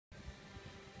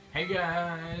Hey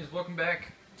guys, welcome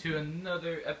back to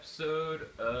another episode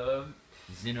of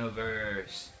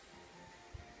Xenoverse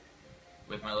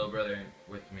with my little brother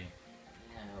with me,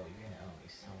 No, you're gonna owe me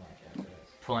so much after this.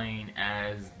 playing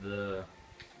as the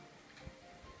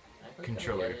Can I put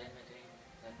controller. the in the team?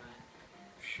 Is that fine?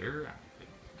 Sure,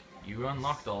 you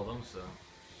unlocked all of them, so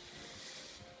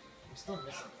I'm still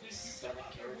missing 7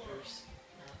 characters.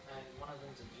 One of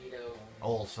them's a Vito.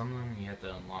 oh, some of them you have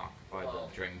to unlock by Well,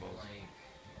 the Dragon Balls. Like,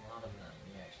 a lot of them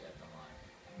you actually have to unlock.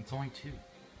 It's only 2.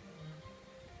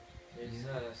 There's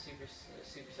Super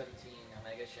 17,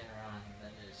 Omega Shenron, and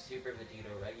then there's Super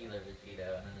Vegito, Regular Vegito,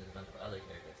 and then there's a bunch of other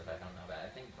characters that I don't know about.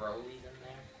 I think Broly's in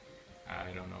there. I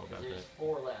don't know about There's that.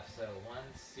 4 left, so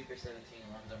one's Super 17,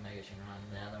 one's Omega Shenron,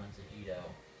 and the other one's a Vegito.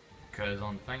 Because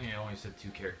on the thing it only said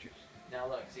 2 characters. Now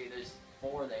look, see, there's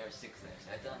 4 there, 6 there, so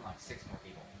I have to unlock 6 more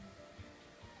people.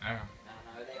 I don't know. I don't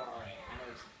know who they are. I know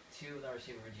there's 2 that are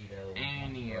Super Vegito.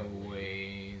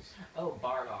 Anyways. Oh,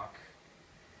 Bardock.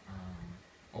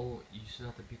 Oh, you still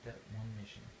have to beat that one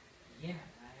mission. Yeah,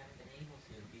 I haven't been able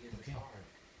to because Okay. it's hard.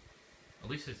 At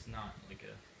least it's not like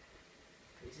a...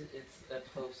 At least it's a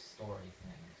post-story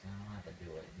thing, so I don't have to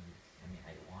do it. I mean,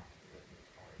 I want to do it, but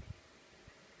it's hard.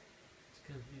 It's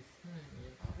because it's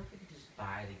I wonder if we could just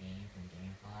buy the game from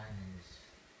GameFly and then just...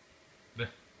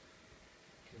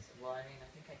 Because, well, I mean, I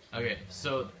think I can. Okay, but I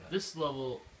so don't know. this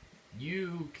level,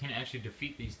 you can actually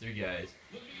defeat these 3 guys,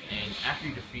 and after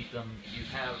you defeat them, you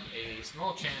have a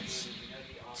small chance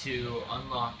to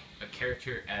unlock a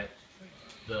character at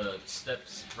the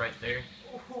steps right there.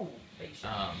 Ooh, face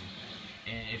shot.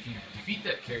 And if you defeat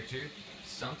that character,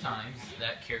 sometimes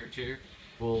that character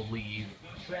will leave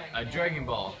a Dragon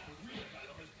Ball.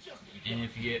 And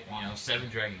if you get, 7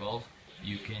 Dragon Balls,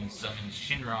 you can summon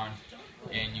Shinron,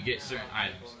 and you get certain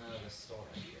items. People know the story.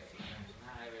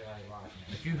 Not everybody watching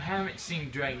it. If you haven't seen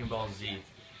Dragon Ball Z,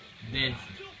 then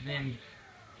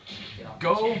Get off my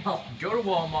go channel. to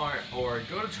Walmart or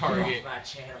go to Get Target off my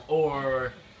channel.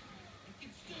 or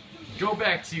go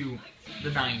back to the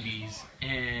 90s,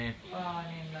 and Well, I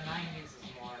mean, the 90s is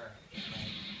more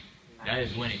like... that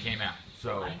is when it came out.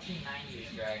 So,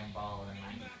 1990s Dragon Ball and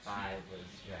 95 was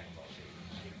Dragon Ball Z.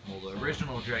 well, the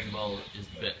original Dragon Ball is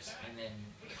the best. And then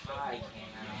Kai came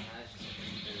out, and that's just a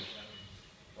reboot.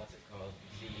 What's it called?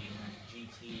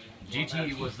 GT.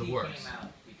 GT was the worst. Came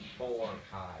out before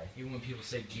Kai. Even when people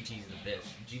say GT is the best,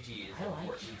 GT is I the like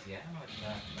worst. GT. I don't know what you're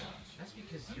talking about. That's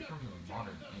because you're from the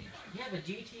modern age. Yeah, but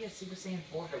GT is Super Saiyan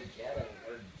 4 Gogeta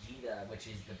or Vegeta, which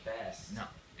is the best. No,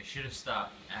 it should have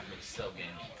stopped after the Cell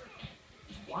game.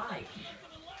 Why?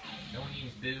 No one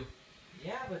needs Boo.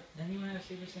 Yeah, but then you have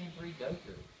Super Saiyan 3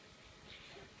 Goku.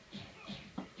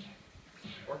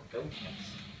 Or Gotenks.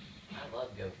 I love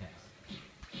Gotenks.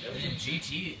 And then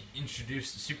GT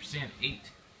introduced the Super Saiyan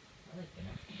 8. I like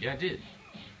that. Yeah, I did.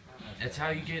 I don't know if That's how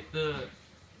you get the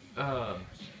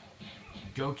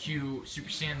Goku Super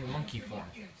Saiyan monkey form.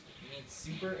 You mean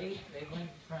Super 8? They went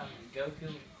from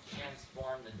Goku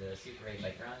transformed into Super 8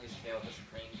 by growing his tail with the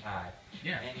Supreme Kai.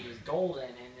 Yeah. And he was golden,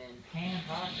 and then Pan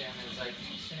talked to him and was like,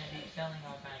 you shouldn't be killing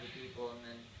all kinds of people, and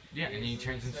then Yeah, and then he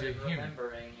turns into a started human.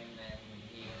 remembering, and then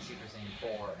he was Super Saiyan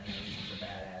 4, and then he was a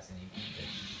badass, and he beat the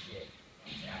shit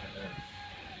out of the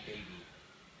baby.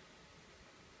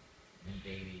 And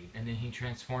baby. And then he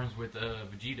transforms with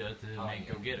Vegeta to make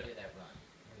Gogeta. Look at that run.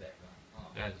 Look at that run.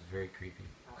 Oh. That is very creepy.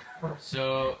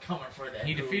 So, Coming for that.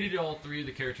 he move. defeated all 3 of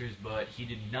the characters, but he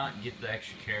did not get the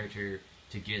extra character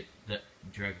to get the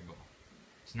Dragon Ball.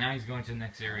 So now he's going to the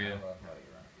next I area, love how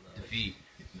you run it. defeat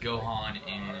Gohan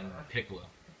and Piccolo.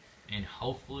 And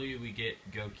hopefully we get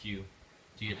Goku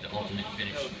to get the ultimate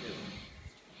finish.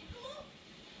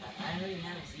 I already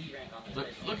have a Z rank on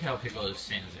the Look how Piccolo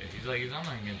stands there. He's like, I'm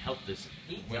not even going to help this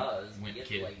He wimp, does. wimp You have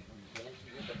kid. to, like,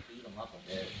 you have to beat him up a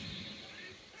bit.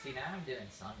 See, now I'm doing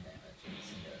sun damage. I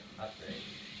just need to upgrade.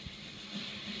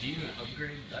 Do you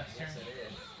upgrade last turn? Yes,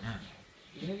 it is. Mm.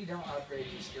 Even if you don't upgrade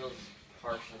your skills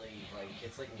partially, like,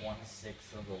 it's like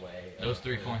 1/6 of the way. Those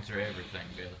 3 points are everything,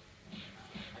 Billy.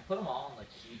 I put them all on the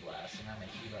Key Blast, and now my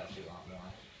Key Blast do a lot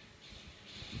more.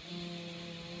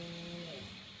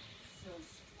 So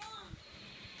strong.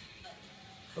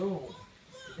 Boom.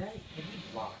 Did he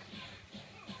block?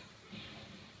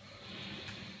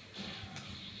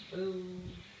 Ooh,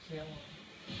 kill him.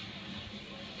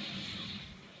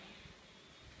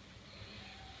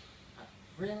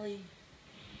 Really?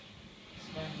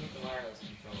 Starting to get the wireless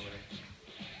controller.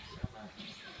 So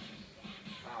much.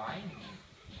 Wow, I am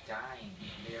dying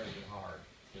very hard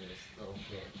to this little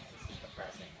kid. This is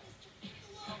depressing.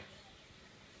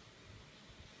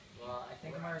 Well, I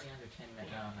think I'm already under 10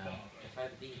 minutes. No. If I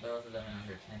beat both of them in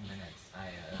under 10 minutes, I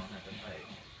don't have to fight.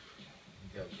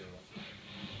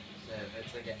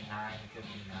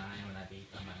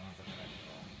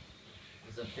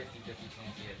 There's a 50-50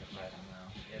 chance you have to fight him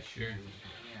though. If Sure.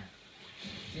 Yeah.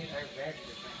 Dude, I read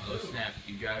different. Oh snap!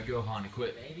 You gotta go, Han,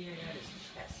 equip. Maybe I got his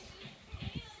chest.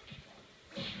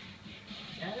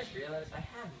 Yeah, I just realized I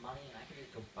have money and I could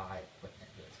just go buy equipment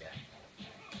for this guy.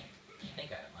 I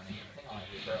think I have money. I think I might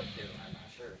be broke too. I'm not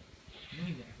sure.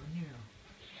 You never knew.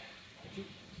 Could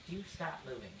you stop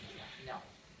moving? No.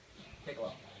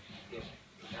 Piccolo. You.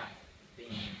 Stop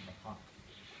being a punk.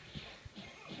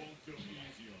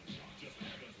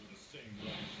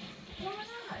 Why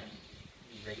not?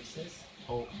 You racist?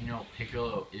 Oh no,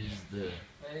 Piccolo is the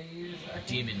He's a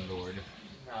demon lord.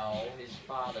 No, his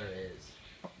father is.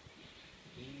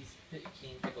 He's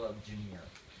King Piccolo Jr.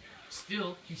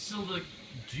 Still, he's still the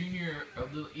junior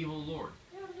of the evil lord.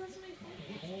 Yeah, but that doesn't make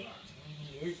sense. Well,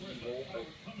 he is evil, but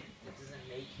that doesn't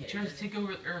make He it. tries to take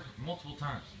over Earth multiple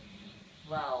times,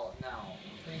 Well, no.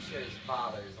 I'm pretty sure his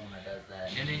father is the one that does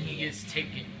that. and then he gets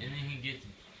taken, and then he gets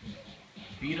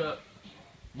beat up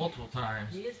multiple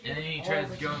times, He is and then he beat tries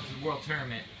all to the go time. into the world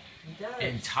tournament He does.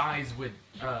 and ties with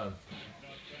No,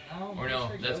 I'm or pretty no,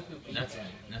 sure that's Goku beats that's him.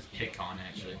 that's Piccon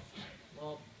actually,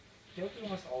 Well, Goku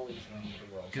must always win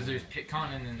the world. because there's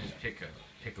Piccon and then there's Piccolo.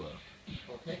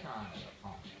 Well, Piccon is a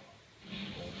punk.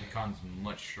 Well, Piccon's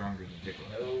much stronger than Piccolo.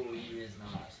 No, he is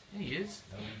not. Yeah, he is.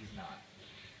 No, he's not.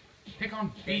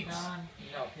 Piccon beats.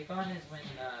 Piccon is when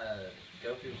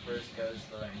Goku first goes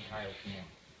to learn Kaioken.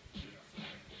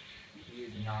 He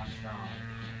is not strong.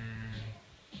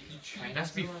 He trains.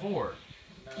 That's to learn- before.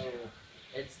 No,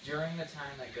 it's during the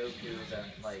time that Goku is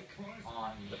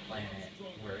on the planet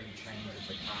where he trains with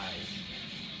the Kais.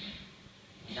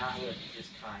 Not with just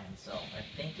Kai himself. I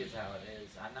think is how it is.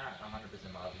 I'm not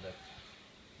 100% positive.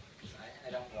 Because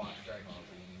I don't watch Dragon Ball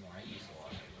Z anymore. I used to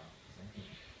watch it.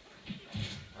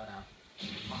 Oh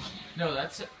no. No,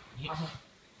 that's he,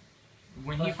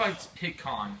 when he fights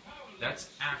Piccon. That's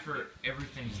after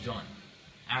everything's done.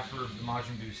 After the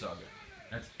Majin Buu saga.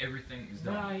 That's everything is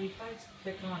No, done. he fights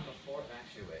Piccon before.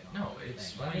 Actually, wait. No, let me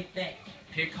it's think. Let me think.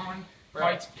 Piccon Bro.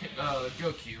 fights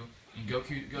Goku, and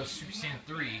Goku goes Super Saiyan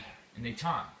 3, and they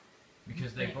tie.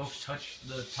 Because they both touch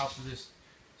the top of this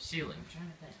ceiling. I'm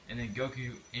trying to think. And then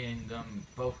Goku and them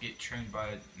both get trained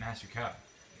by Master Kai.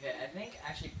 Okay, I think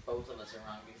actually both of us are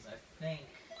wrong because I think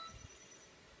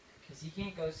because he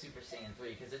can't go Super Saiyan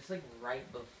 3 because it's like right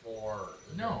before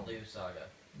the No. Buu saga.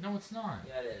 No, it's not.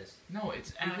 Yeah, it is. No,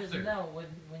 it's Because after. no,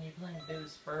 when you play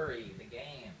Boo's Furry, the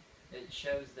game, it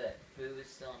shows that Boo is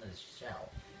still in his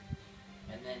shell,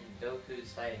 and then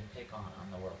Goku's fighting Piccon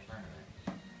on the World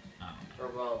Tournament, Oh. or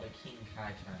well, the King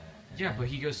Kai Tournament. And Yeah, then- but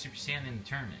he goes Super Saiyan in the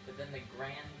tournament. But then the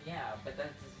Grand, yeah, but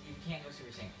that's you can't go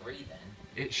Super Saiyan 3 then.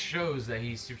 It shows that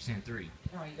he's Super Saiyan 3.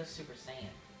 No, he goes Super Saiyan.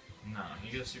 No,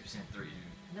 he goes Super Saiyan 3, dude.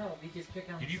 No, because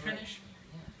Piccon. Did you finish?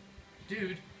 Yeah.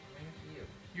 Dude, I'm waiting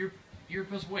for you. you're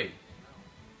supposed to wait.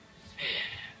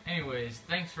 No. Anyways,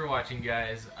 thanks for watching,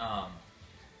 guys.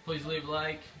 Please leave a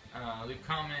like, leave a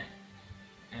comment,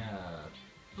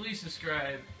 please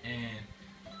subscribe, and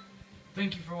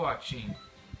thank you for watching.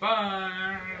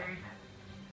 Bye!